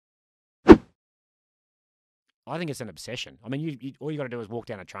I think it's an obsession. I mean, all you got to do is walk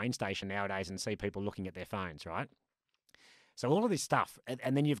down a train station nowadays and see people looking at their phones, right? So all of this stuff,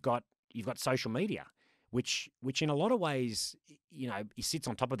 and then you've got social media, which in a lot of ways, it sits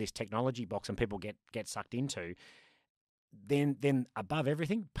on top of this technology box, and people get sucked into. Then above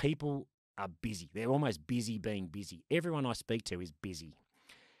everything, people are busy. They're almost busy being busy. Everyone I speak to is busy.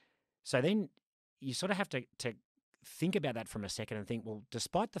 So then you sort of have to think about that from a second and think, well,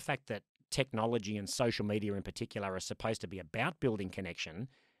 despite the fact that technology and social media in particular are supposed to be about building connection,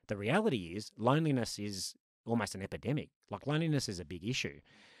 the reality is loneliness is almost an epidemic. Like loneliness is a big issue.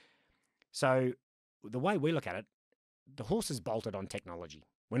 So the way we look at it, the horse is bolted on technology.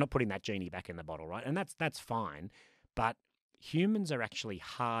 We're not putting that genie back in the bottle, right? And that's fine. But humans are actually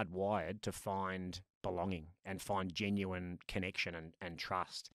hardwired to find belonging and find genuine connection and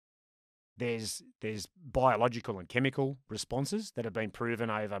trust. There's biological and chemical responses that have been proven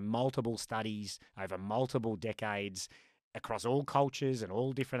over multiple studies, over multiple decades, across all cultures and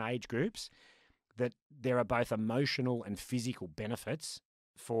all different age groups, that there are both emotional and physical benefits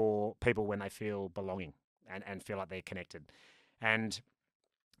for people when they feel belonging and feel like they're connected. And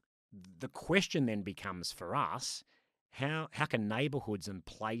the question then becomes for us, how can neighborhoods and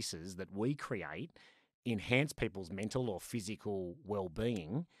places that we create enhance people's mental or physical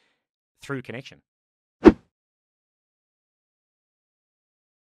well-being through connection?